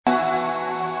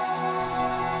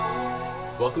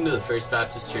Welcome to the First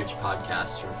Baptist Church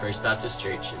podcast from First Baptist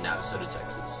Church in Navasota,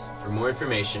 Texas. For more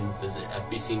information, visit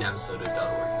fbcnavasota.org.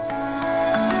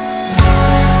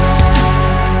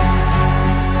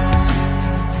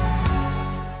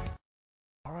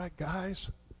 All right,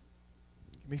 guys.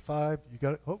 Give me 5. You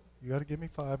got to give me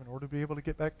 5 in order to be able to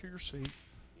get back to your seat.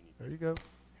 There you go.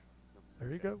 There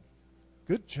you go.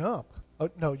 Good jump.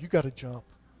 No, you got to jump.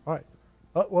 All right.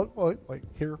 Wait.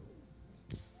 Here.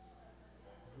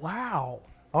 Wow.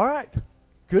 All right.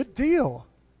 Good deal.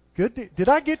 Did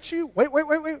I get you? Wait.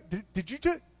 Did you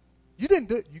do it? You didn't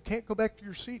do it. You can't go back to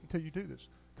your seat until you do this.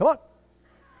 Come on.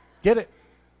 Get it.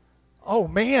 Oh,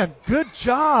 man. Good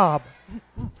job.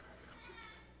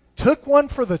 Took one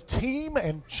for the team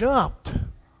and jumped.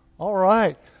 All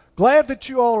right. Glad that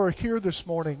you all are here this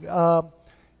morning.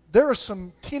 There are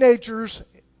some teenagers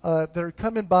that are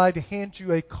coming by to hand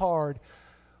you a card.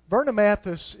 Verna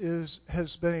Mathis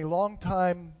has been a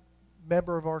long-time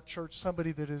member of our church,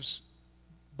 somebody that is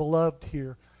beloved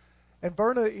here. And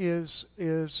Verna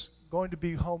is going to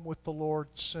be home with the Lord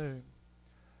soon.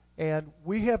 And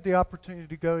we have the opportunity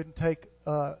to go and take,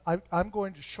 I'm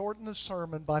going to shorten the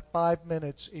sermon by 5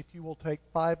 minutes if you will take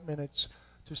 5 minutes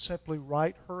to simply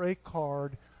write her a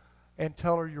card and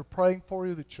tell her you're praying for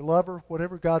her, that you love her,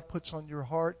 whatever God puts on your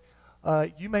heart.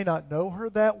 You may not know her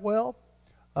that well,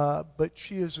 but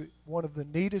she is one of the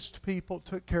neatest people.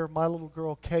 Took care of my little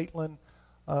girl, Caitlin,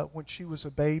 when she was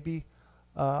a baby.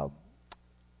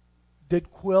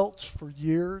 Did quilts for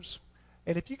years.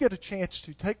 And if you get a chance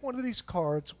to take one of these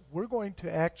cards, we're going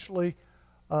to actually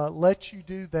let you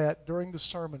do that during the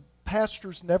sermon.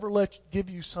 Pastors never give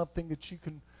you something that you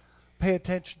can pay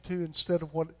attention to instead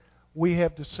of what we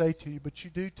have to say to you, but you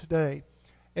do today.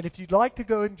 And if you'd like to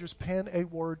go and just pen a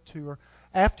word to her,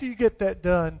 after you get that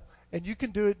done, and you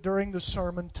can do it during the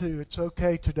sermon too. It's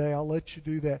okay today. I'll let you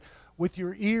do that. With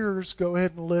your ears, go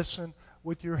ahead and listen.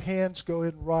 With your hands, go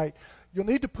ahead and write. You'll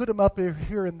need to put them up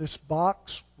here in this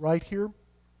box right here.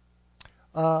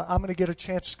 I'm going to get a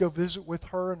chance to go visit with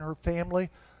her and her family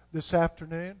this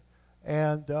afternoon.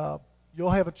 And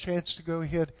you'll have a chance to go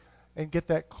ahead and get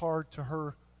that card to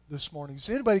her this morning. Does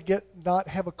anybody not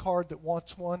have a card that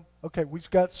wants one? Okay, we've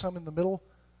got some in the middle.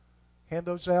 Hand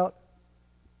those out.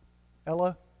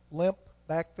 Ella, limp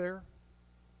back there.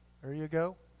 There you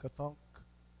go. Kathunk,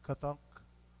 kathunk.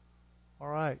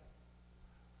 All right.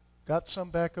 Got some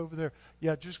back over there.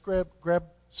 Yeah, just grab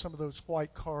some of those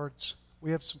white cards.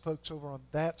 We have some folks over on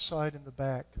that side in the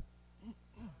back.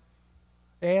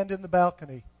 And in the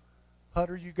balcony.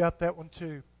 Hunter, you got that one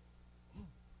too.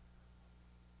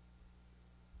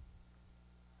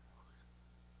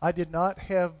 I did not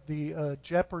have the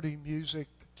Jeopardy music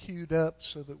queued up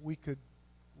so that we could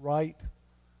write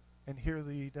and hear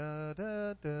the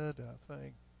da-da-da-da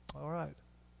thing. All right.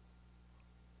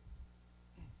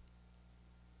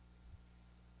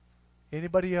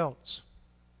 Anybody else?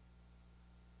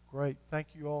 Great. Thank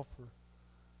you all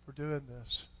for doing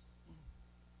this.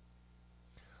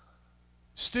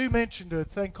 Stu mentioned a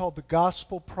thing called the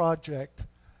Gospel Project.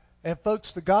 And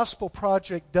folks, the Gospel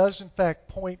Project does in fact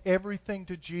point everything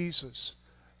to Jesus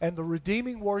and the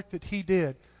redeeming work that He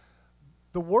did.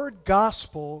 The word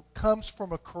gospel comes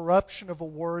from a corruption of a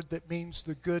word that means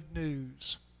the good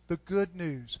news. The good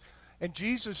news. And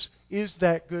Jesus is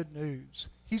that good news.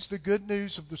 He's the good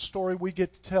news of the story we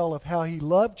get to tell of how He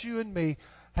loved you and me,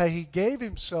 how He gave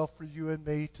Himself for you and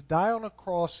me to die on a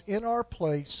cross in our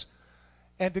place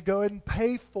and to go ahead and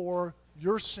pay for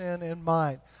your sin and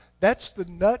mine. That's the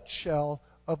nutshell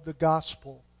of the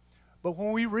gospel. But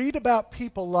when we read about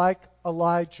people like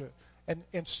Elijah,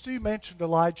 and Stu mentioned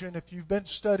Elijah, and if you've been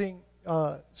studying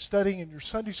in your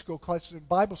Sunday school classes and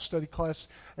Bible study class,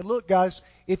 and look, guys,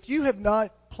 if you have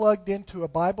not plugged into a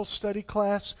Bible study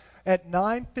class, at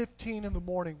 9:15 in the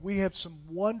morning, we have some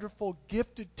wonderful,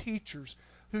 gifted teachers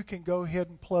who can go ahead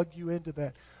and plug you into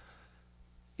that.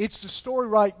 It's the story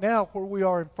right now where we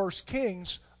are in 1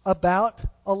 Kings about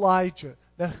Elijah.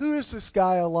 Now, who is this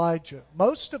guy Elijah?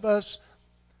 Most of us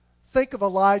think of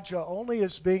Elijah only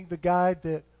as being the guy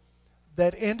that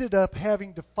ended up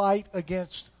having to fight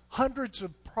against hundreds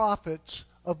of prophets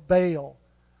of Baal.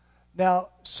 Now,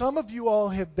 some of you all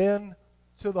have been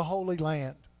to the Holy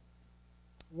Land.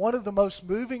 One of the most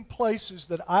moving places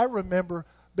that I remember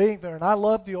being there, and I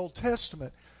love the Old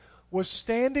Testament, was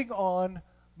standing on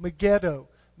Megiddo.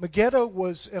 Megiddo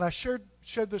was, and I shared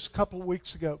this a couple of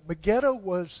weeks ago, Megiddo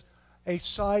was a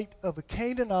site of a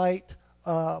Canaanite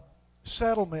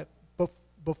settlement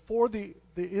before the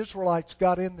Israelites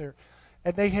got in there.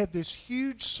 And they had this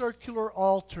huge circular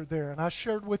altar there. And I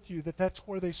shared with you that that's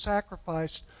where they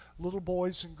sacrificed little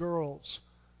boys and girls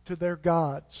to their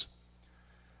gods.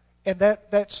 And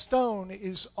that stone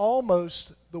is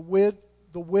almost the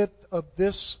width of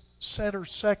this center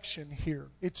section here.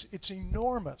 It's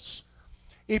enormous.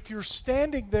 If you're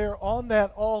standing there on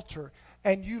that altar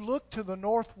and you look to the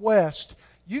northwest,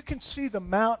 you can see the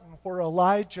mountain where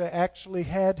Elijah actually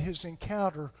had his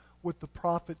encounter with the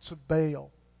prophets of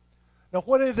Baal. Now,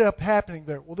 what ended up happening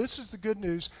there? Well, this is the good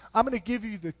news. I'm going to give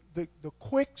you the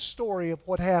quick story of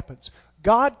what happens.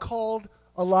 God called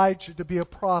Elijah to be a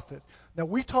prophet. Now,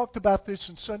 we talked about this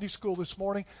in Sunday school this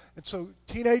morning, and so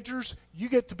teenagers, you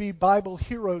get to be Bible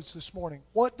heroes this morning.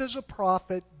 What does a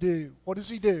prophet do? What does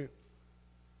he do?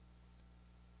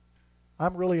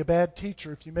 I'm really a bad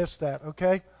teacher if you missed that,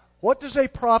 okay? What does a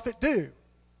prophet do?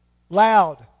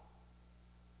 Loud.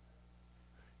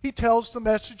 He tells the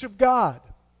message of God.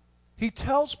 He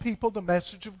tells people the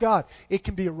message of God. It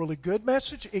can be a really good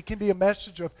message. It can be a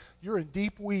message of you're in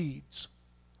deep weeds.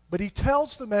 But he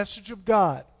tells the message of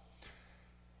God.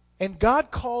 And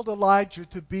God called Elijah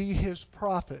to be his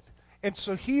prophet. And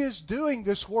so he is doing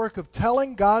this work of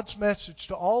telling God's message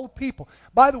to all the people.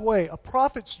 By the way, a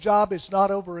prophet's job is not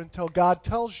over until God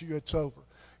tells you it's over.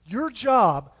 Your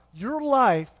job, your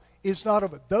life is not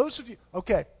over. Those of you,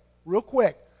 okay, real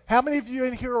quick. How many of you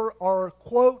in here are,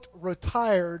 quote,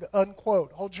 retired,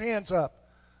 unquote? Hold your hands up.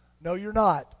 No, you're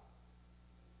not.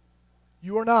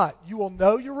 You are not. You will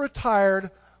know you're retired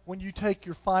when you take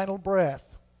your final breath.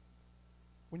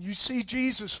 When you see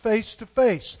Jesus face to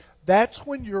face, that's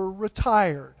when you're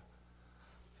retired.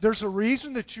 There's a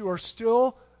reason that you are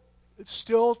still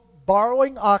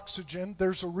borrowing oxygen.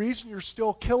 There's a reason you're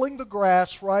still killing the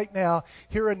grass right now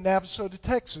here in Navasota,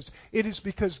 Texas. It is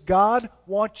because God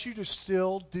wants you to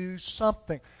still do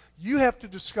something. You have to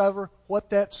discover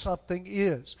what that something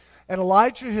is. And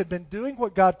Elijah had been doing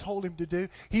what God told him to do.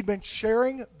 He'd been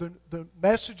sharing the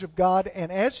message of God.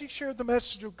 And as he shared the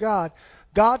message of God,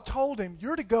 God told him,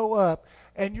 you're to go up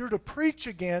and you're to preach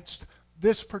against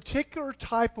this particular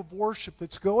type of worship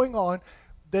that's going on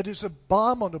that is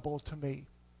abominable to me.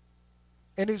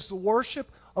 And is the worship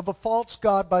of a false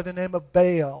god by the name of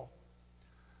Baal.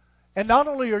 And not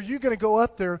only are you going to go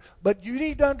up there, but you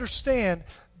need to understand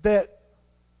that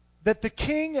the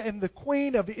king and the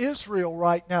queen of Israel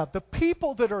right now, the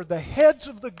people that are the heads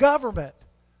of the government,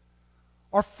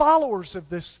 are followers of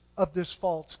this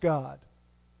false god.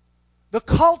 The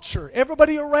culture,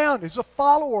 everybody around is a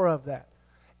follower of that.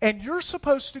 And you're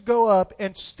supposed to go up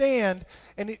and stand,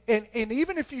 and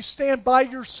even if you stand by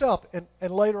yourself,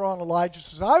 and later on Elijah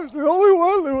says, I was the only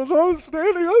one that was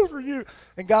standing over you.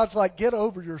 And God's like, get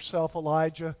over yourself,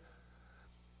 Elijah.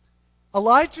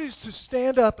 Elijah is to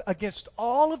stand up against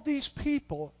all of these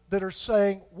people that are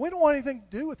saying, we don't want anything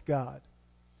to do with God.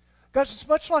 Guys, it's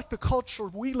much like the culture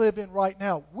we live in right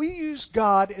now. We use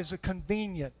God as a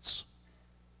convenience.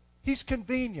 He's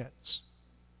convenience.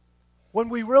 When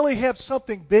we really have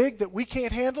something big that we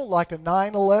can't handle, like a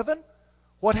 9/11,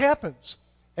 what happens?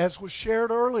 As was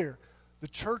shared earlier, the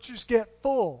churches get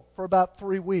full for about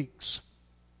 3 weeks.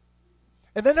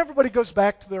 And then everybody goes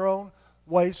back to their own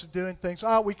ways of doing things.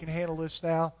 We can handle this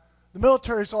now. The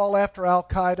military's all after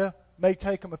Al-Qaeda. May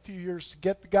take them a few years to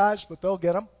get the guys, but they'll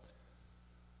get them.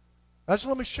 Now,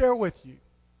 let me share with you.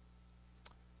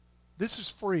 This is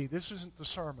free. This isn't the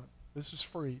sermon. This is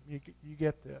free. You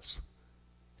get this.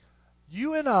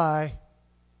 You and I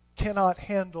cannot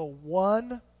handle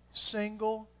one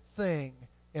single thing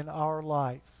in our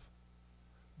life,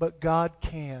 but God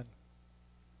can.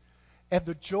 And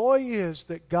the joy is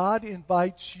that God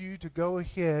invites you to go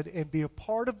ahead and be a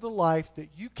part of the life that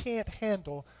you can't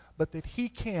handle, but that He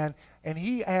can. And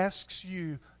He asks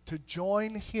you to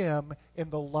join Him in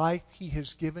the life He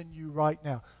has given you right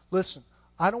now. Listen,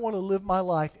 I don't want to live my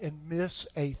life and miss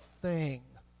a thing.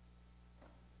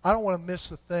 I don't want to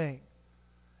miss a thing.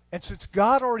 And since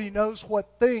God already knows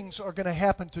what things are going to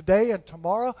happen today and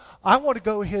tomorrow, I want to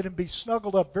go ahead and be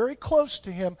snuggled up very close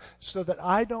to Him so that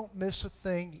I don't miss a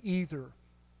thing either.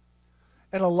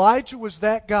 And Elijah was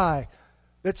that guy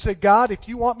that said, God, if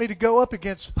you want me to go up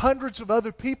against hundreds of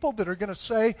other people that are going to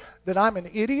say that I'm an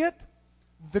idiot,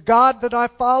 the God that I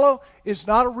follow is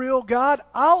not a real God,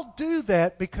 I'll do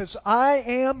that because I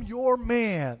am your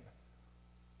man.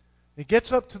 He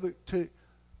gets up to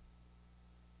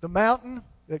the mountain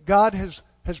that God has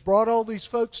brought all these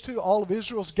folks to. All of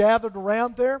Israel's gathered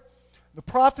around there. The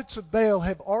prophets of Baal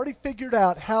have already figured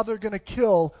out how they're going to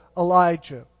kill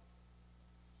Elijah.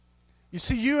 You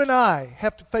see, you and I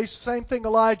have to face the same thing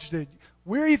Elijah did.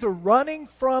 We're either running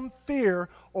from fear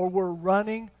or we're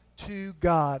running to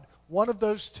God. One of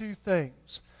those two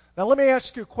things. Now let me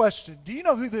ask you a question. Do you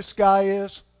know who this guy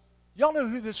is? Y'all know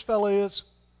who this fella is?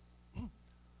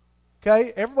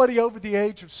 Okay? Everybody over the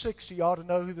age of 60 ought to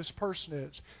know who this person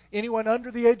is. Anyone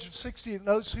under the age of 60 that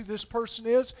knows who this person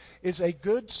is a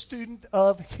good student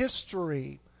of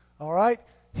history. All right?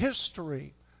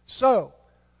 History. So,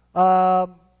 who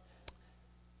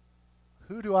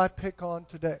do I pick on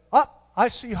today? I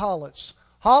see Hollis.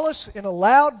 Hollis, in a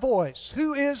loud voice.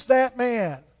 Who is that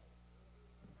man?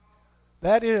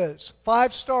 That is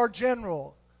 5-star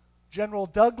General, General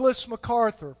Douglas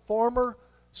MacArthur, former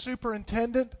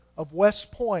superintendent of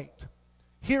West Point,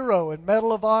 hero and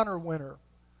Medal of Honor winner,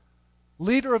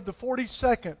 leader of the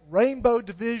 42nd Rainbow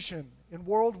Division in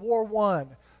World War I,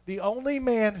 the only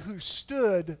man who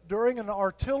stood during an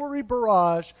artillery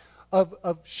barrage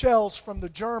of shells from the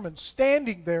Germans,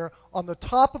 standing there on the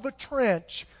top of a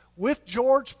trench with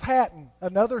George Patton,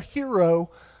 another hero,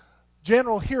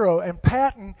 general hero, and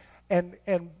Patton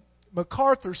and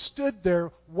MacArthur stood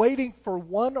there waiting for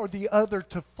one or the other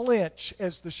to flinch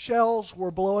as the shells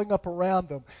were blowing up around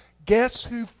them. Guess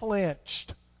who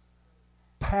flinched?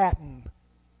 Patton.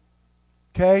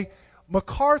 Okay?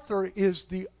 MacArthur is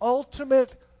the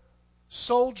ultimate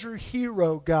soldier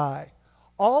hero guy,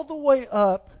 all the way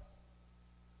up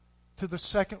to the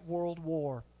Second World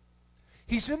War.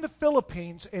 He's in the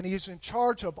Philippines, and he is in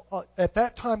charge of, at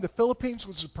that time, the Philippines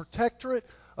was a protectorate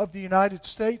of the United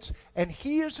States, and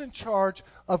he is in charge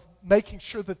of making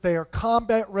sure that they are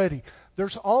combat ready.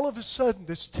 There's all of a sudden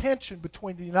this tension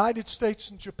between the United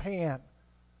States and Japan.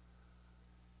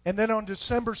 And then on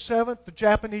December 7th, the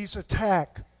Japanese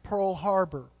attack Pearl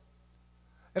Harbor.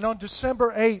 And on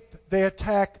December 8th, they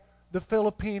attack the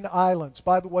Philippine Islands.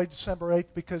 By the way, December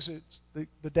 8th, because it's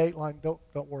the date line,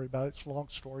 don't worry about it. It's a long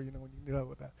story, when you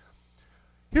know about it.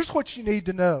 Here's what you need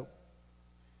to know.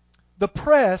 The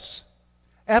press,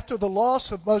 after the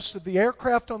loss of most of the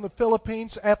aircraft on the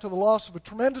Philippines, after the loss of a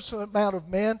tremendous amount of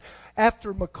men,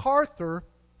 after MacArthur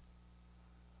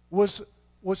was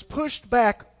pushed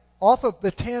back off of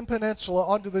Bataan Peninsula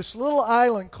onto this little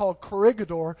island called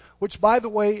Corregidor, which, by the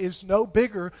way, is no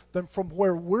bigger than from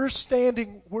where we're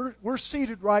standing, we're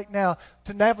seated right now,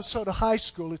 to Navasota High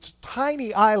School. It's a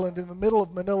tiny island in the middle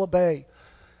of Manila Bay.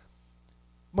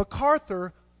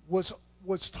 MacArthur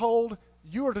was told,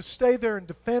 you are to stay there and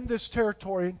defend this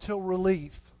territory until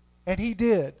relief. And he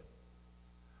did.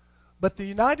 But the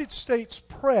United States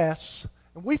press,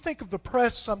 and we think of the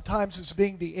press sometimes as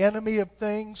being the enemy of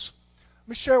things. Let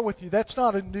me share with you, that's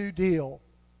not a new deal.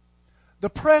 The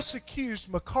press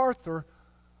accused MacArthur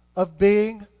of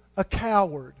being a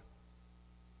coward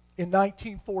in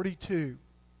 1942.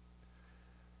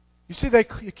 You see, they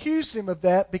accused him of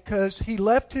that because he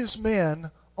left his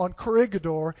men on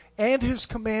Corregidor and his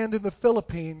command in the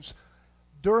Philippines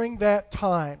during that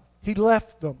time. He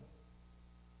left them.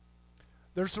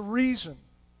 There's a reason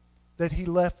that he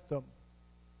left them.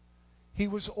 He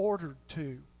was ordered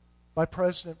to by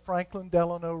President Franklin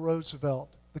Delano Roosevelt,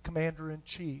 the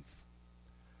Commander-in-Chief.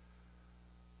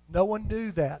 No one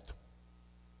knew that.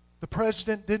 The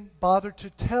President didn't bother to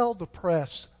tell the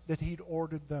press that he'd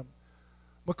ordered them.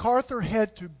 MacArthur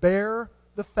had to bear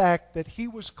the fact that he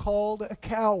was called a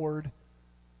coward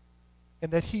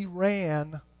and that he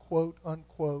ran, quote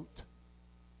unquote,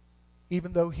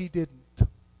 even though he didn't.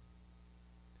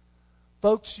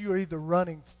 Folks, you're either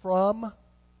running from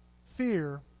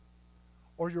fear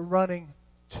or you're running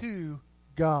to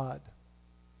God.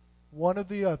 One or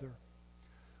the other.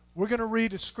 We're going to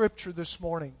read a scripture this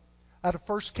morning out of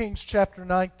 1 Kings chapter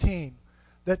 19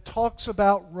 that talks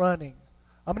about running.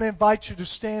 I'm going to invite you to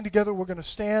stand together. We're going to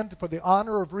stand for the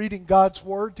honor of reading God's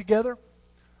Word together.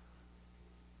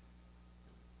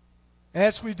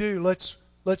 As we do,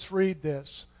 let's read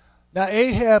this. Now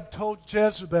Ahab told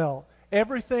Jezebel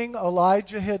everything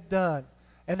Elijah had done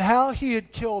and how he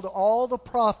had killed all the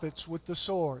prophets with the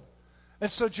sword. And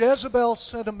so Jezebel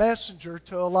sent a messenger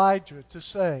to Elijah to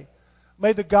say,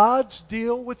 may the gods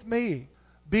deal with me,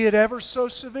 be it ever so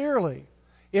severely,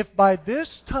 if by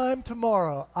this time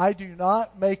tomorrow I do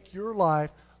not make your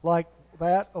life like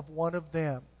that of one of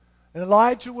them. And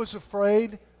Elijah was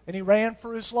afraid, and he ran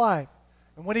for his life.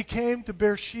 And when he came to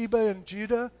Beersheba in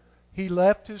Judah, he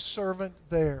left his servant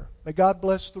there. May God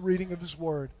bless the reading of His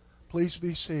Word. Please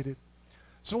be seated.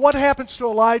 So what happens to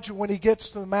Elijah when he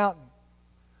gets to the mountain?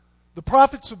 The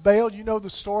prophets of Baal, you know the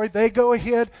story, they go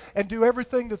ahead and do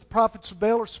everything that the prophets of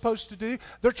Baal are supposed to do.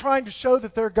 They're trying to show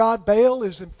that their God Baal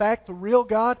is in fact the real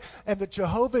God and that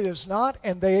Jehovah is not.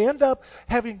 And they end up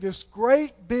having this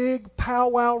great big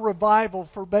powwow revival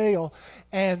for Baal.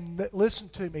 And listen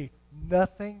to me,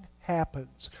 nothing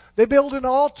happens. They build an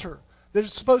altar that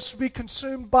is supposed to be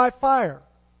consumed by fire.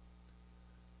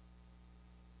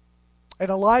 And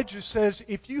Elijah says,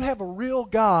 if you have a real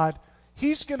God,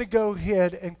 he's going to go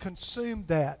ahead and consume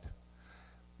that.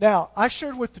 Now, I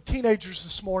shared with the teenagers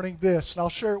this morning this, and I'll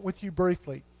share it with you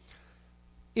briefly.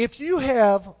 If you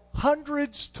have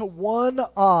hundreds to 1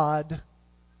 odd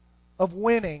of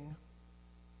winning,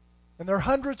 and there are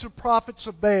hundreds of prophets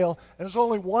of Baal, and there's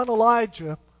only one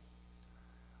Elijah,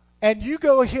 and you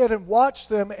go ahead and watch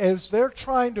them as they're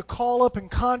trying to call up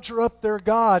and conjure up their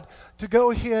God to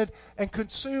go ahead and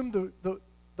consume the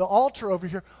altar over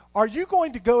here, are you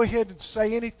going to go ahead and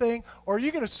say anything, or are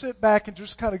you going to sit back and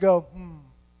just kind of go,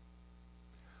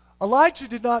 Elijah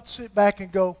did not sit back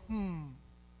and go,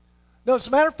 No, as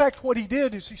a matter of fact, what he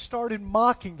did is he started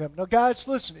mocking them. Now, guys,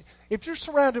 listen. If you're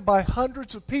surrounded by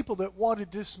hundreds of people that want to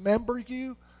dismember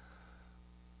you,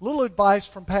 little advice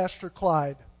from Pastor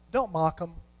Clyde. Don't mock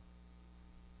them.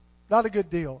 Not a good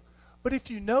deal. But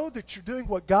if you know that you're doing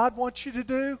what God wants you to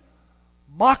do,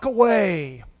 mock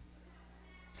away.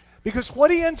 Because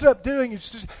what he ends up doing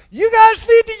is just, you guys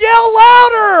need to yell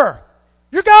louder.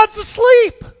 Your God's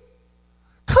asleep.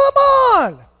 Come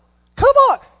on. Come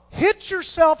on. Hit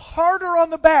yourself harder on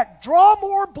the back. Draw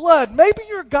more blood. Maybe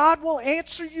your God will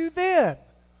answer you then.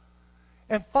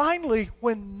 And finally,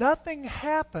 when nothing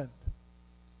happened,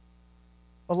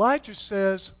 Elijah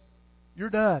says, you're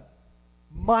done.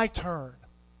 My turn.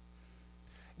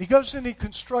 He goes in and he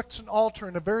constructs an altar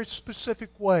in a very specific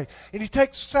way. And he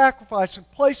takes sacrifice and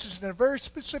places it in a very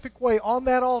specific way on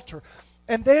that altar.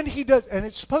 And then he does, and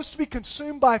it's supposed to be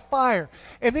consumed by fire.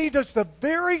 And then he does the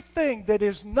very thing that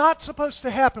is not supposed to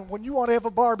happen when you want to have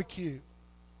a barbecue.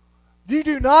 You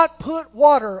do not put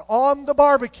water on the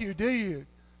barbecue, do you?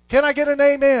 Can I get an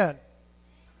amen?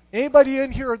 Anybody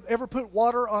in here ever put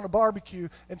water on a barbecue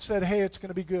and said, hey, it's going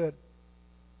to be good?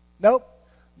 Nope.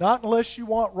 Not unless you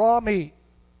want raw meat.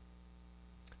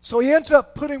 So he ends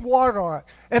up putting water on it,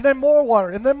 and then more water,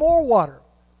 and then more water.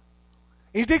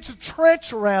 He digs a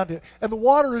trench around it, and the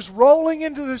water is rolling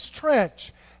into this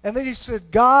trench. And then he said,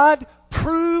 God,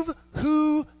 prove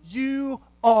who you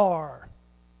are.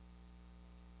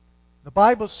 The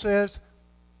Bible says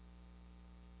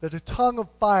that a tongue of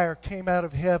fire came out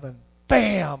of heaven.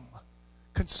 Bam!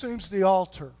 Consumes the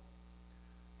altar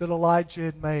that Elijah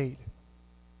had made.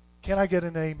 Can I get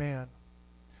an amen?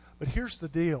 But here's the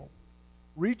deal.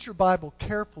 Read your Bible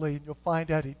carefully and you'll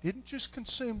find out it didn't just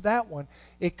consume that one.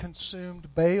 It consumed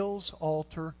Baal's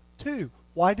altar too.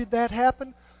 Why did that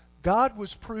happen? God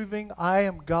was proving I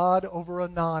am God over a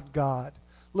non-God.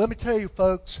 Let me tell you,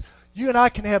 folks, you and I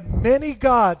can have many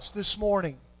gods this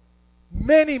morning.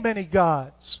 Many, many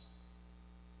gods.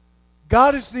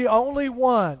 God is the only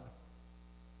one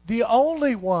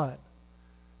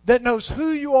that knows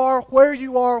who you are, where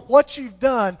you are, what you've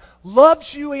done,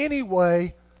 loves you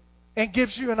anyway, and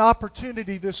gives you an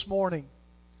opportunity this morning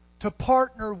to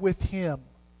partner with Him,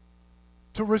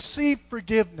 to receive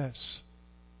forgiveness.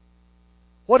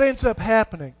 What ends up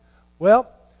happening?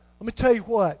 Well, let me tell you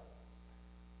what.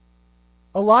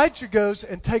 Elijah goes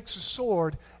and takes a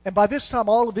sword, and by this time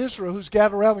all of Israel who's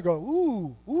gathered around and go,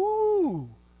 ooh, ooh,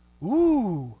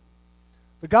 ooh.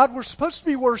 The God we're supposed to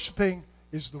be worshiping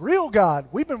is the real God.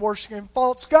 We've been worshiping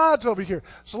false gods over here.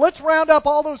 So let's round up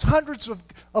all those hundreds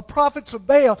of prophets of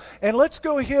Baal, and let's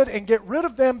go ahead and get rid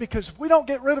of them, because if we don't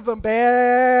get rid of them,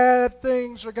 bad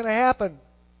things are going to happen.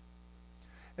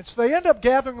 And so they end up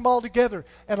gathering them all together.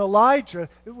 And Elijah,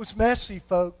 it was messy,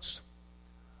 folks.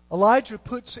 Elijah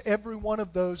puts every one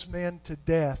of those men to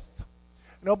death.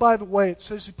 And oh, by the way, it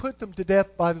says he put them to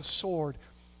death by the sword.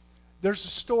 There's a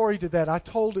story to that. I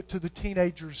told it to the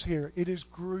teenagers here. It is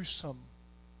gruesome.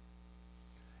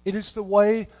 It is the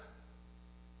way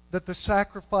that the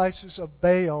sacrifices of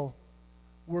Baal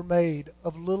were made,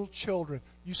 of little children.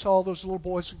 You saw those little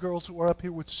boys and girls that were up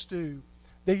here with Stu.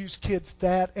 They used kids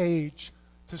that age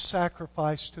to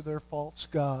sacrifice to their false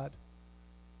god,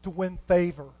 to win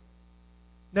favor.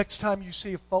 Next time you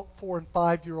see a 4 and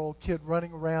 5-year-old kid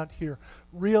running around here,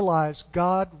 realize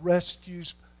God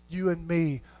rescues you and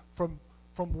me from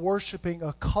worshiping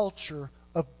a culture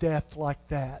of death like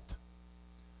that.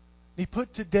 He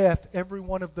put to death every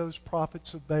one of those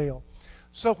prophets of Baal.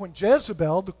 So when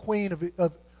Jezebel, the queen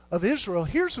of Israel,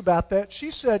 hears about that, she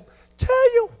said,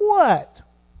 tell you what,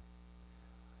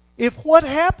 if what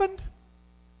happened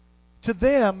to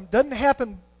them doesn't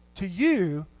happen to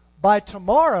you by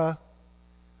tomorrow,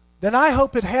 then I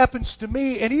hope it happens to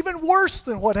me, and even worse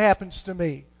than what happens to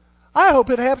me. I hope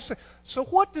it happens to me. So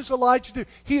what does Elijah do?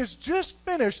 He has just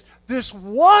finished this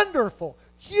wonderful,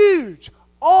 huge,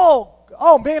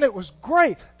 oh man, it was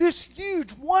great. This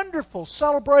huge, wonderful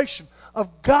celebration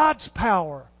of God's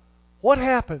power. What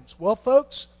happens? Well,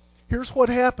 folks, here's what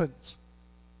happens.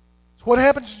 It's what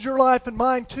happens in your life and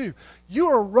mine too. You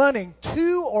are running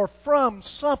to or from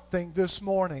something this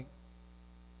morning.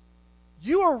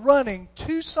 You are running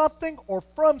to something or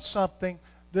from something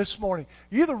this morning.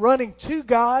 You're either running to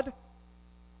God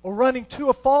or running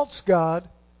to a false God,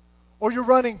 or you're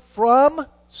running from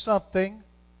something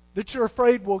that you're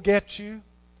afraid will get you,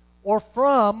 or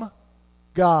from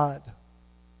God.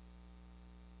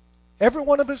 Every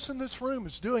one of us in this room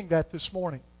is doing that this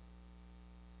morning.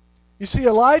 You see,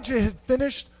 Elijah had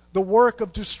finished the work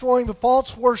of destroying the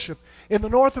false worship in the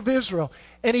north of Israel,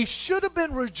 and he should have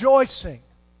been rejoicing.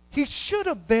 He should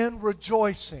have been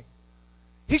rejoicing.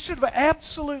 He should have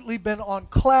absolutely been on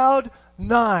cloud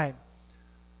 9.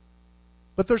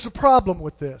 But there's a problem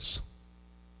with this.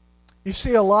 You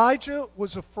see, Elijah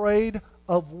was afraid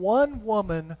of one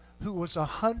woman who was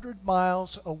 100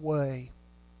 miles away.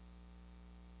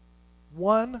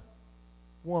 One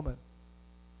woman.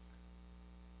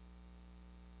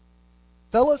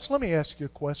 Fellas, let me ask you a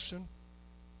question.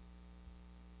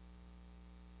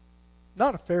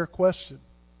 Not a fair question.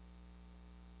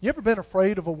 You ever been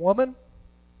afraid of a woman?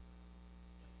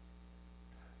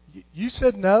 You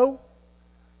said no?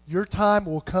 Your time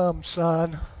will come,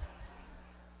 son.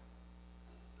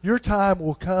 Your time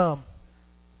will come.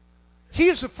 He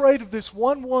is afraid of this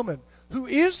one woman who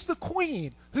is the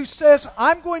queen, who says,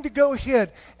 I'm going to go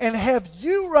ahead and have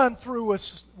you run through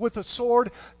us with a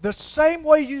sword the same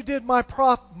way you did my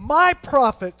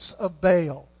prophets of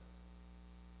Baal.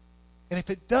 And if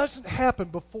it doesn't happen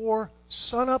before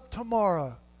sunup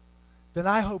tomorrow, then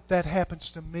I hope that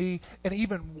happens to me, and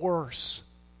even worse.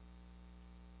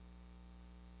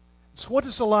 So what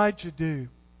does Elijah do?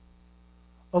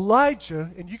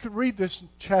 Elijah, and you can read this in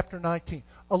chapter 19,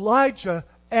 Elijah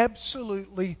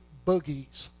absolutely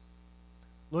boogies.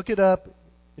 Look it up.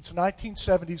 It's a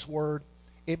 1970s word.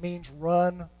 It means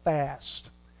run fast.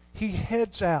 He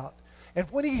heads out. And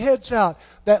when he heads out,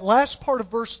 that last part of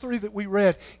verse 3 that we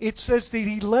read, it says that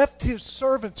he left his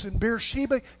servants in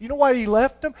Beersheba. You know why he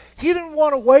left them? He didn't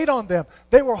want to wait on them.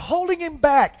 They were holding him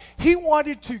back. He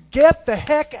wanted to get the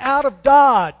heck out of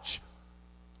Dodge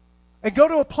and go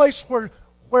to a place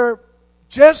where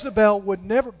Jezebel would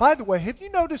never... By the way, have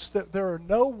you noticed that there are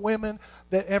no women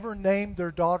that ever named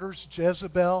their daughters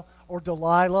Jezebel or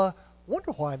Delilah?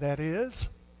 Wonder why that is.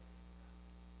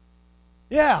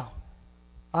 Yeah.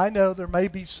 I know there may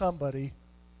be somebody.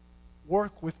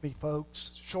 Work with me,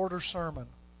 folks. Shorter sermon.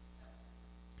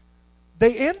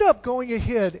 They end up going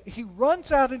ahead. He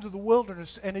runs out into the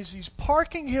wilderness, and as he's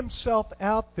parking himself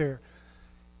out there,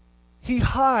 he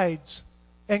hides,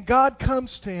 and God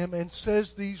comes to him and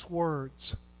says these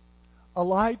words,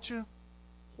 Elijah,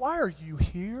 why are you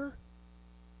here?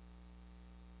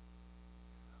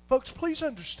 Folks, please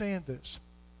understand this.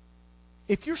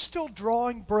 If you're still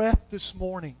drawing breath this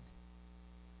morning,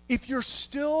 if you're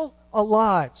still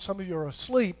alive, some of you are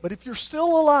asleep, but if you're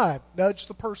still alive, nudge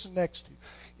the person next to you.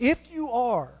 If you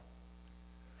are,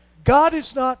 God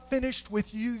is not finished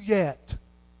with you yet.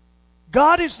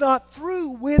 God is not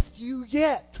through with you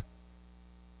yet.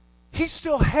 He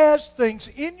still has things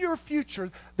in your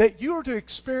future that you are to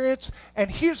experience,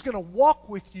 and He is going to walk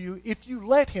with you, if you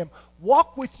let Him,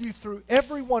 walk with you through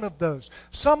every one of those.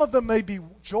 Some of them may be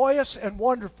joyous and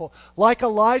wonderful, like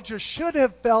Elijah should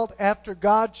have felt after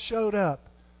God showed up.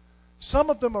 Some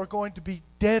of them are going to be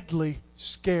deadly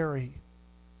scary.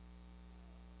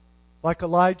 Like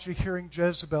Elijah hearing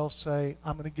Jezebel say,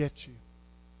 I'm going to get you.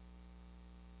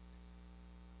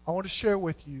 I want to share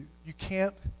with you, you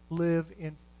can't live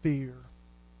in fear.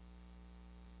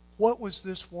 What was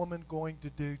this woman going to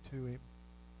do to him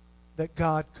that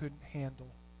God couldn't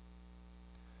handle?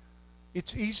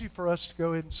 It's easy for us to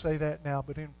go ahead and say that now,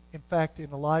 but in fact,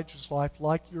 in Elijah's life,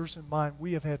 like yours and mine,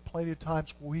 we have had plenty of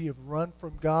times where we have run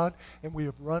from God, and we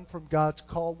have run from God's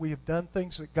call. We have done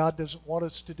things that God doesn't want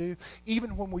us to do.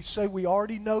 Even when we say we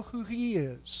already know who He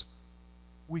is,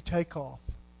 we take off.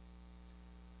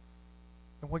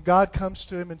 And when God comes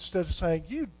to him, instead of saying,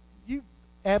 you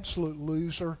absolute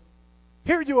loser,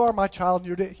 here you are, my child, and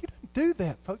you're dead. He didn't do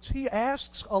that, folks. He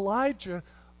asks Elijah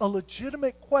a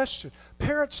legitimate question.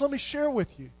 Parents, let me share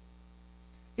with you.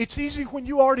 It's easy when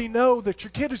you already know that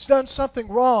your kid has done something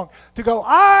wrong to go,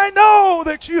 I know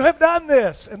that you have done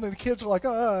this. And then the kids are like,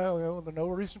 oh, well, there's no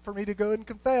reason for me to go ahead and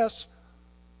confess.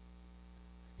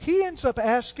 He ends up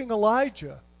asking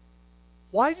Elijah,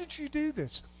 why did you do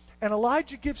this? And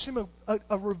Elijah gives him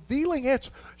a revealing answer.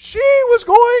 She was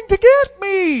going to get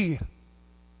me.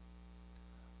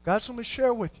 Guys, let me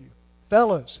share with you.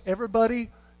 Fellas,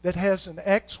 everybody that has an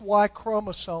XY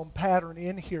chromosome pattern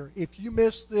in here, if you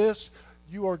miss this,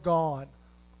 you are gone.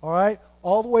 All right?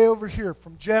 All the way over here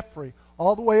from Jeffrey,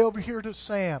 all the way over here to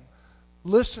Sam.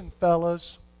 Listen,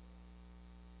 fellas,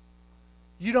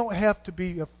 you don't have to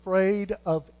be afraid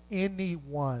of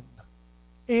anyone.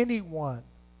 Anyone.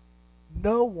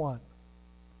 No one.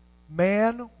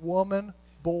 Man, woman,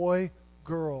 boy,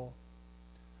 girl.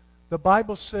 The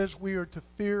Bible says we are to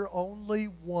fear only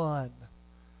one,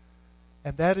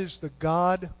 and that is the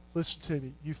God, listen to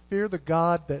me, you fear the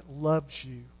God that loves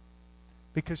you,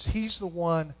 because He's the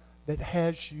one that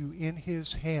has you in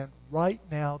His hand right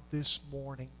now this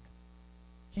morning.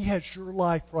 He has your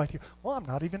life right here. Well, I'm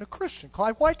not even a Christian.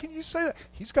 Clive, why can you say that?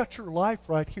 He's got your life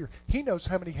right here. He knows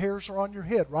how many hairs are on your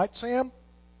head, right, Sam?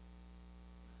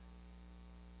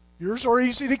 Yours are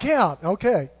easy to count.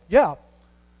 Okay, yeah.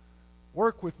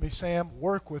 Work with me, Sam.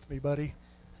 Work with me, buddy.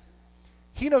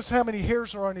 He knows how many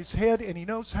hairs are on his head, and He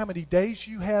knows how many days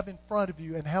you have in front of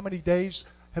you and how many days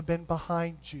have been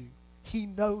behind you. He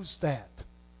knows that.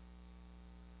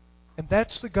 And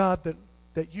that's the God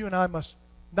that you and I must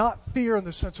not fear in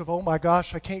the sense of, oh my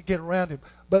gosh, I can't get around Him,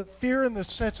 but fear in the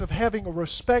sense of having a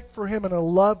respect for Him and a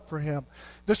love for Him.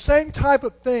 The same type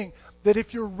of thing that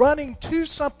if you're running to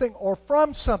something or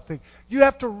from something, you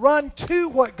have to run to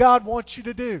what God wants you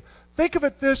to do. Think of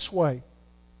it this way.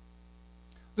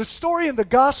 The story in the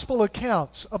gospel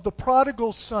accounts of the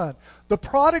prodigal son. The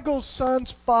prodigal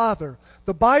son's father,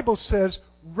 the Bible says,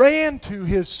 ran to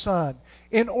his son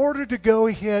in order to go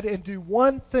ahead and do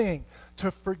one thing,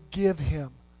 to forgive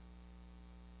him.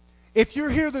 If you're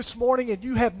here this morning and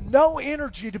you have no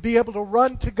energy to be able to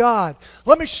run to God,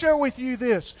 let me share with you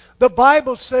this. The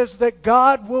Bible says that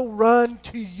God will run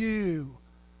to you.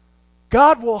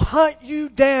 God will hunt you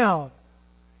down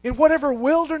in whatever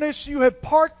wilderness you have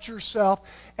parked yourself,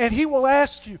 and He will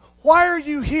ask you, why are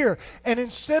you here? And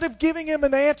instead of giving Him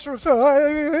an answer,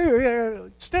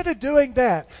 instead of doing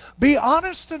that, be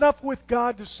honest enough with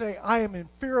God to say, I am in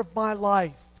fear of my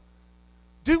life.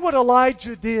 Do what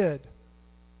Elijah did.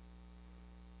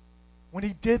 When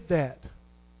he did that,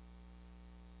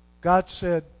 God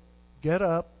said, get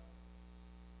up,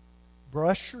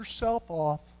 brush yourself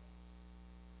off,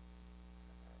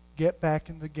 get back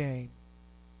in the game.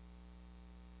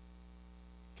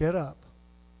 Get up,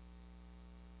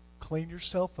 clean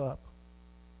yourself up,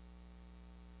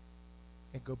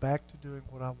 and go back to doing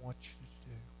what I want you to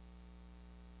do.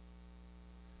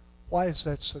 Why is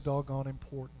that so doggone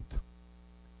important?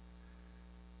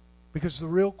 Because the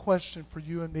real question for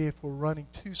you and me, if we're running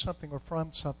to something or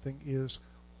from something, is,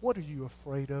 what are you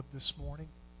afraid of this morning?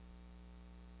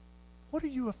 What are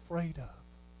you afraid of?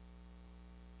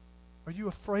 Are you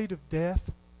afraid of death?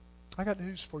 I got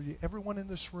news for you. Everyone in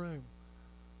this room,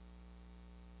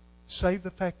 save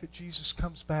the fact that Jesus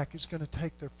comes back, is going to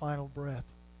take their final breath.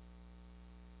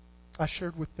 I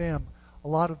shared with them, a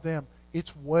lot of them,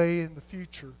 it's way in the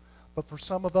future. But for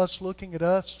some of us looking at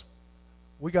us,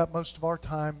 we got most of our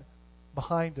time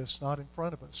behind us, not in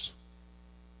front of us.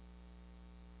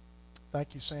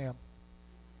 Thank you, Sam.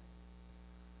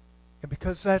 And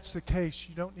because that's the case,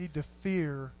 you don't need to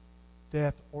fear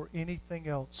death or anything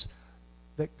else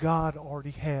that God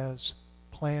already has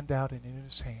planned out and in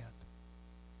His hand.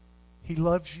 He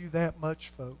loves you that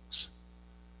much, folks,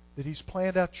 that He's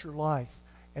planned out your life,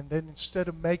 and then instead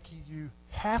of making you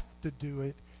have to do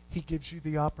it, He gives you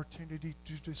the opportunity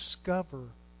to discover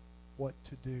what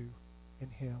to do in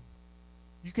Him.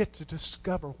 You get to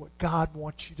discover what God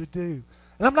wants you to do.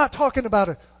 And I'm not talking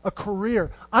about a career.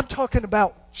 I'm talking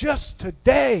about just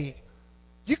today.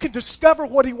 You can discover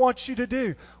what He wants you to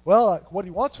do. Well, what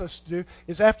He wants us to do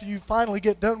is after you finally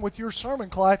get done with your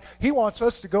sermon, Clyde, He wants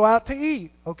us to go out to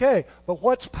eat. Okay, but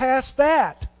what's past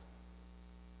that?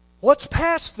 What's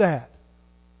past that?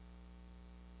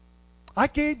 I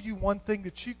gave you one thing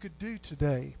that you could do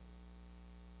today.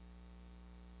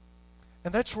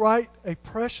 And that's write a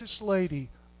precious lady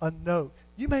a note.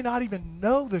 You may not even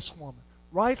know this woman.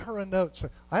 Write her a note. Say,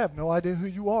 I have no idea who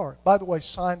you are. By the way,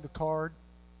 sign the card.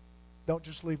 Don't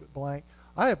just leave it blank.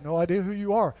 I have no idea who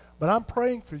you are, but I'm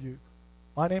praying for you.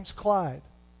 My name's Clyde.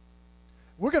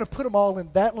 We're going to put them all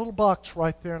in that little box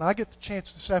right there, and I get the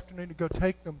chance this afternoon to go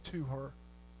take them to her.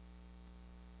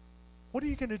 What are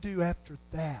you going to do after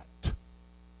that?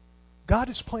 God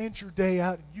has planned your day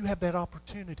out, and you have that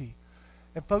opportunity.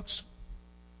 And folks,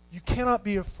 you cannot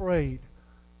be afraid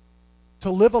to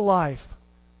live a life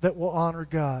that will honor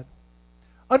God.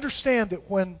 Understand that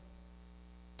when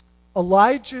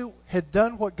Elijah had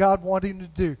done what God wanted him to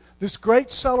do, this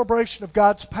great celebration of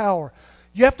God's power,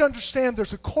 you have to understand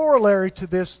there's a corollary to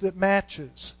this that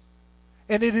matches.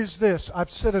 And it is this. I've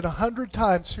said it 100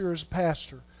 times here as a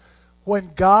pastor.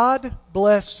 When God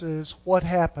blesses, what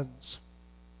happens?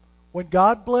 When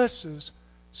God blesses,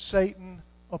 Satan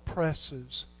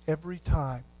oppresses every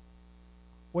time.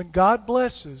 When God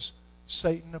blesses,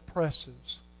 Satan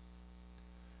oppresses.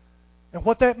 And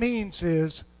what that means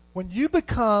is, when you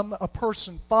become a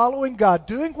person following God,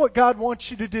 doing what God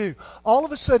wants you to do, all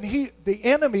of a sudden the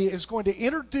enemy is going to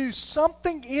introduce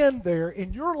something in there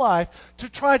in your life to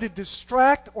try to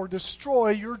distract or destroy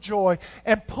your joy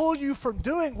and pull you from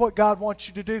doing what God wants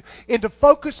you to do into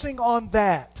focusing on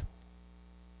that.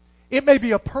 It may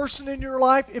be a person in your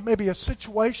life, it may be a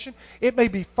situation, it may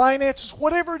be finances,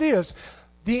 whatever it is.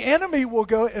 The enemy will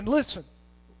go, and listen,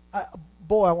 I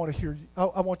want to hear you.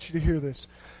 I want you to hear this.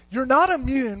 You're not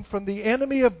immune from the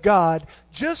enemy of God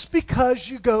just because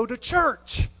you go to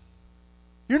church.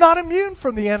 You're not immune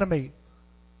from the enemy.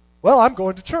 Well, I'm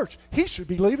going to church. He should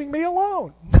be leaving me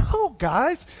alone. No,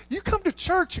 guys. You come to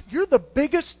church, you're the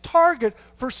biggest target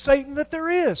for Satan that there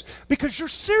is, because you're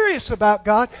serious about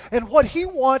God, and what he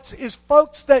wants is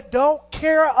folks that don't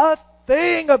care a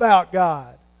thing about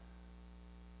God.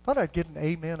 Thought I'd get an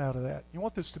amen out of that. You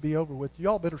want this to be over with.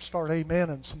 Y'all better start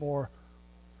amening some more.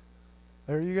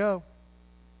 There you go.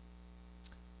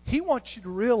 He wants you to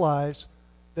realize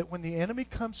that when the enemy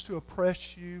comes to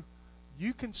oppress you,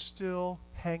 you can still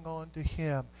hang on to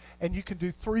him. And you can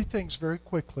do three things very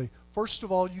quickly. First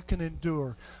of all, you can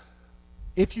endure.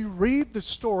 If you read the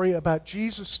story about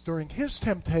Jesus during his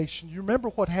temptation, you remember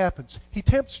what happens. He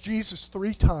tempts Jesus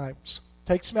 3 times.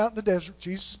 Takes him out in the desert.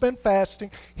 Jesus has been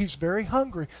fasting. He's very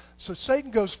hungry. So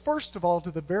Satan goes, first of all,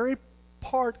 to the very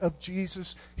part of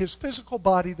Jesus, his physical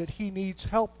body that he needs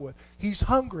help with. He's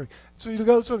hungry. So he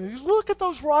goes over and he says, look at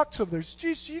those rocks over there.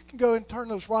 Jesus, you can go and turn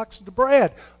those rocks into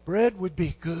bread. Bread would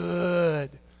be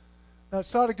good. Now,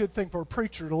 it's not a good thing for a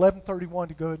preacher at 11:31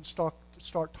 to go ahead and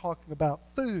start talking about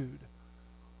food.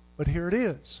 But here it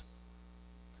is.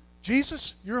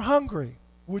 Jesus, you're hungry.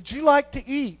 Would you like to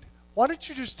eat? Why don't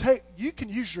you just you can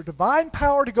use your divine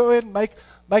power to go ahead and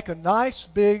make a nice,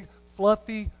 big,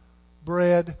 fluffy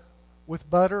bread with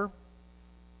butter,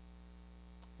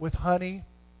 with honey,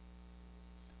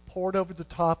 poured over the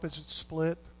top as it's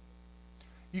split.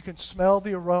 You can smell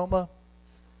the aroma,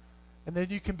 and then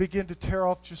you can begin to tear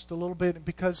off just a little bit. And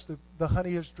because the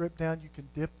honey has dripped down, you can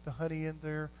dip the honey in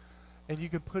there, and you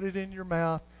can put it in your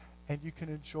mouth, and you can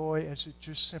enjoy as it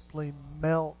just simply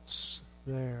melts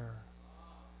there.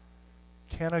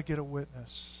 Can I get a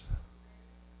witness?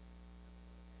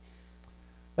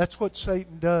 That's what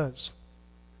Satan does.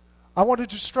 I want to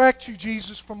distract you,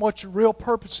 Jesus, from what your real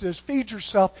purpose is. Feed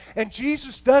yourself. And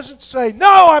Jesus doesn't say,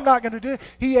 no, I'm not going to do it.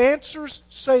 He answers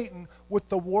Satan with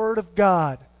the Word of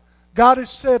God. God has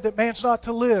said that man's not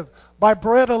to live by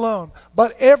bread alone,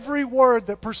 but every word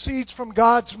that proceeds from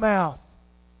God's mouth.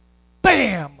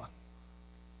 Bam!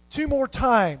 2 more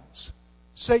times.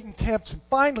 Satan tempts him,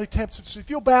 finally tempts him, says, if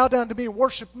you'll bow down to me and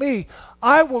worship me,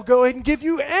 I will go ahead and give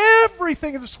you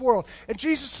everything in this world. And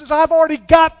Jesus says, I've already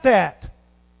got that.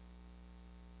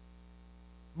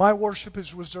 My worship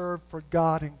is reserved for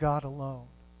God and God alone.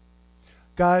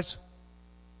 Guys,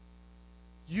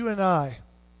 you and I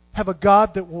have a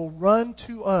God that will run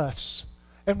to us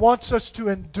and wants us to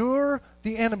endure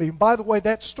the enemy. And by the way,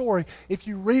 that story, if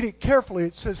you read it carefully,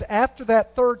 it says after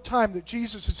that 3rd time that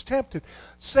Jesus is tempted,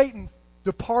 Satan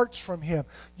departs from him.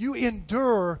 You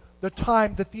endure the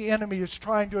time that the enemy is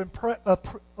trying to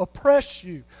oppress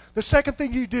you. The second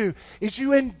thing you do is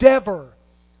you endeavor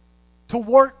to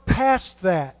work past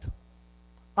that.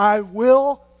 I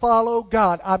will follow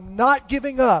God. I'm not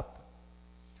giving up.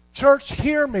 Church,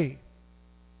 hear me.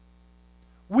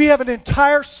 We have an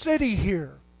entire city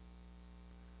here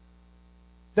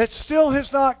that still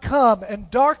has not come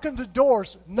and darkened the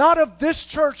doors, not of this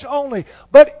church only,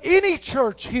 but any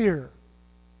church here.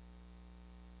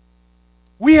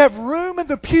 We have room in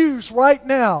the pews right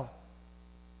now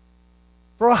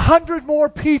for 100 more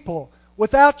people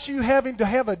without you having to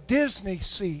have a Disney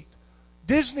seat.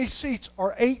 Disney seats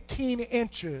are 18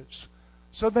 inches,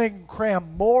 so they can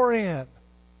cram more in.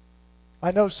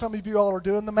 I know some of you all are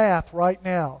doing the math right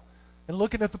now and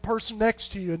looking at the person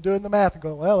next to you and doing the math and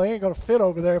going, well, they ain't going to fit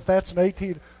over there if that's an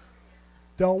 18.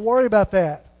 Don't worry about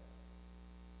that.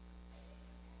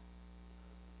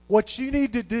 What you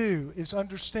need to do is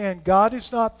understand God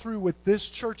is not through with this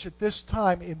church at this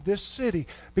time in this city,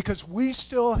 because we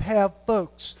still have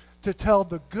folks to tell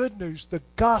the good news, the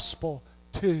gospel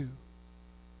to.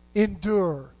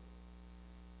 Endure.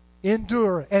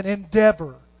 Endure and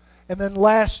endeavor. And then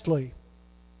lastly,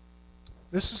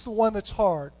 this is the one that's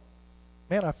hard.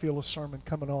 Man, I feel a sermon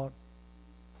coming on.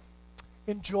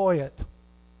 Enjoy it.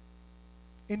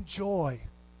 Enjoy.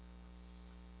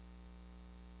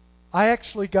 I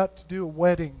actually got to do a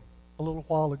wedding a little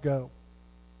while ago.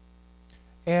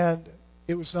 And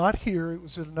it was not here. It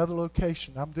was at another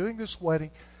location. I'm doing this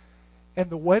wedding. and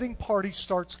the wedding party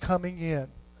starts coming in.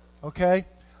 Okay?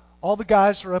 All the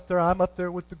guys are up there. I'm up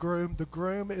there with the groom. The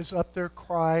groom is up there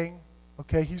crying.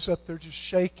 Okay? He's up there just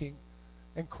shaking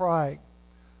and crying.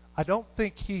 I don't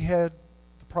think he had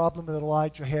the problem that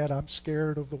Elijah had. I'm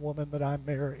scared of the woman that I'm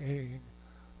marrying.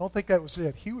 I don't think that was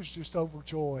it. He was just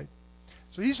overjoyed.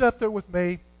 So he's up there with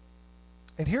me,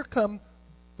 and here come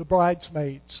the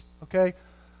bridesmaids. Okay?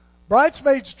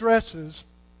 Bridesmaids' dresses.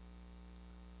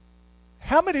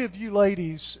 How many of you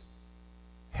ladies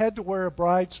had to wear a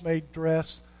bridesmaid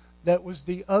dress that was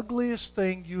the ugliest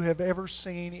thing you have ever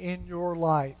seen in your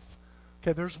life?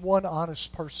 Okay, there's one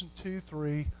honest person. 2,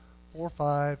 3, 4,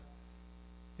 5.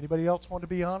 Anybody else want to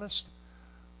be honest?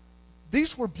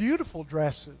 These were beautiful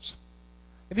dresses.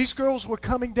 And these girls were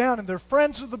coming down, and they're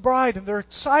friends of the bride, and they're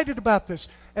excited about this.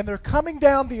 And they're coming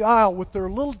down the aisle with their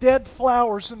little dead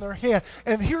flowers in their hand.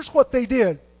 And here's what they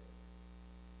did.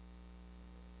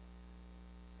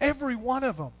 Every one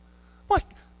of them. Like,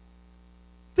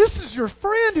 this is your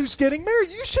friend who's getting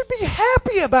married. You should be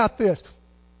happy about this.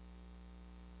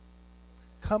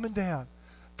 Coming down.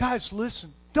 Guys, listen.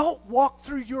 Don't walk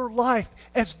through your life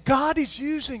as God is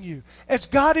using you, as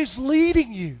God is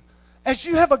leading you, as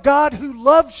you have a God who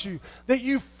loves you, that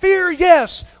you fear,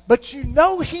 yes, but you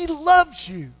know He loves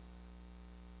you.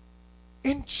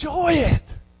 Enjoy it.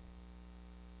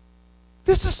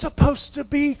 This is supposed to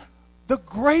be the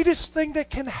greatest thing that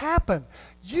can happen.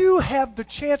 You have the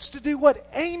chance to do what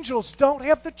angels don't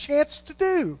have the chance to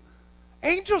do.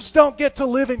 Angels don't get to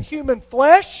live in human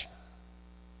flesh.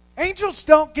 Angels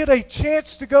don't get a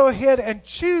chance to go ahead and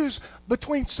choose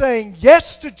between saying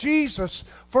yes to Jesus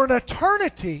for an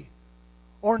eternity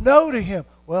or no to Him.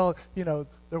 Well,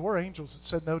 there were angels that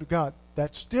said no to God.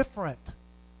 That's different.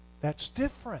 That's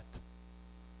different.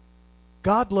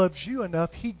 God loves you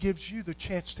enough, He gives you the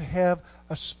chance to have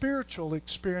a spiritual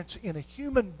experience in a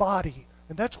human body.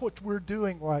 And that's what we're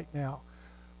doing right now.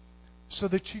 So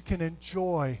that you can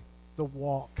enjoy the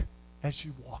walk as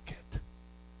you walk it.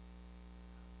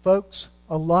 Folks,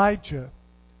 Elijah,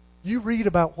 you read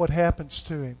about what happens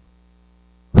to him.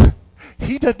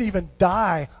 He doesn't even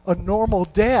die a normal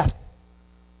death.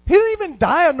 He didn't even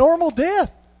die a normal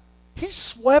death. He's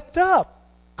swept up,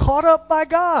 caught up by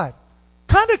God.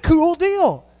 Kind of cool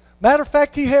deal. Matter of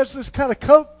fact, he has this kind of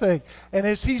coat thing. And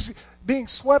as he's being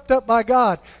swept up by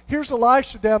God, here's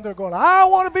Elisha down there going, I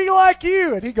want to be like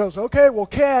you. And he goes, okay, we'll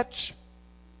catch.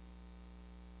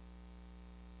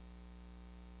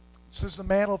 It says the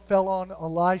mantle fell on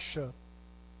Elisha.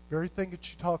 Very thing that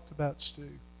you talked about, Stu.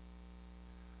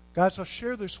 Guys, I'll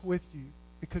share this with you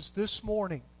because this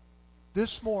morning,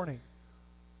 decide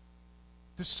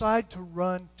to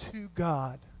run to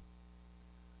God,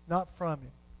 not from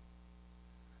Him.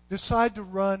 Decide to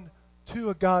run to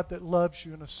a God that loves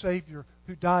you and a Savior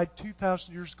who died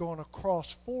 2,000 years ago on a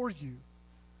cross for you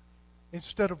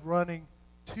instead of running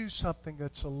to something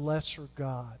that's a lesser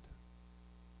God.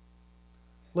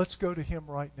 Let's go to Him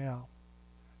right now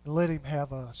and let Him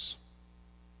have us.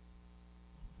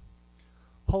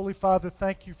 Holy Father,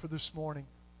 thank You for this morning.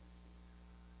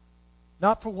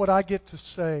 Not for what I get to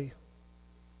say,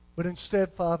 but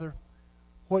instead, Father,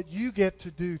 what You get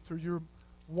to do through Your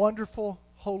wonderful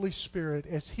Holy Spirit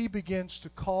as He begins to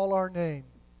call our name.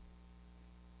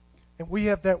 And we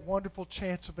have that wonderful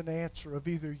chance of an answer of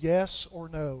either yes or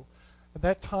no. And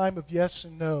that time of yes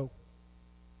and no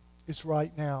is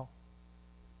right now.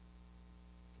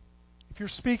 If you're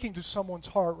speaking to someone's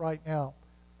heart right now,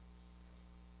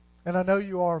 and I know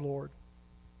you are, Lord,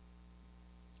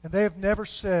 and they have never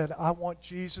said, I want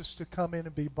Jesus to come in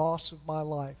and be boss of my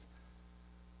life,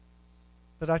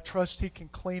 that I trust He can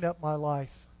clean up my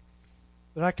life,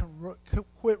 that I can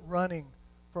quit running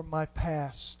from my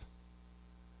past.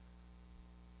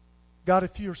 God,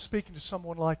 if you are speaking to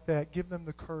someone like that, give them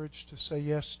the courage to say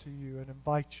yes to You and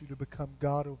invite You to become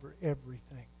God over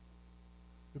everything,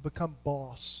 to become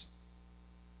boss.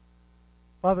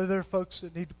 Father, there are folks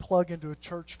that need to plug into a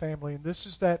church family, and this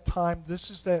is that time,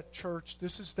 this is that church,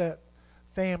 this is that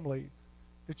family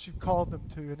that You've called them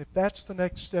to. And if that's the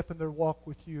next step in their walk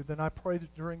with You, then I pray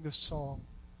that during this song,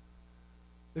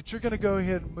 that You're going to go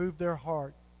ahead and move their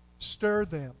heart, stir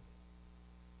them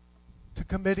to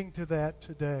committing to that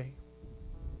today.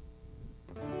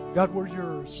 God, we're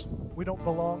Yours. We don't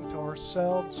belong to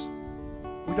ourselves.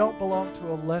 We don't belong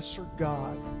to a lesser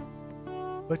God,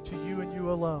 but to You and You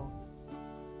alone.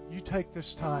 You take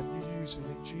this time. You use it.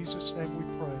 In Jesus' name we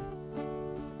pray.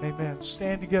 Amen.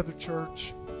 Stand together,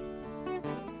 church.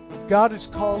 If God is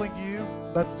calling you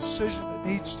about the decision that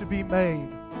needs to be made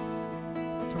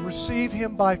to receive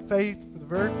Him by faith for the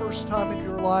very first time in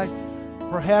your life,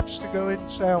 perhaps to go ahead and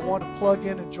say, I want to plug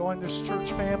in and join this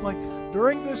church family,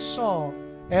 during this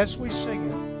song, as we sing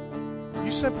it,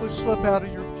 you simply slip out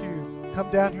of your pew, come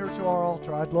down here to our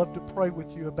altar. I'd love to pray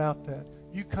with you about that.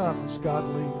 You come as God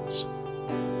leads.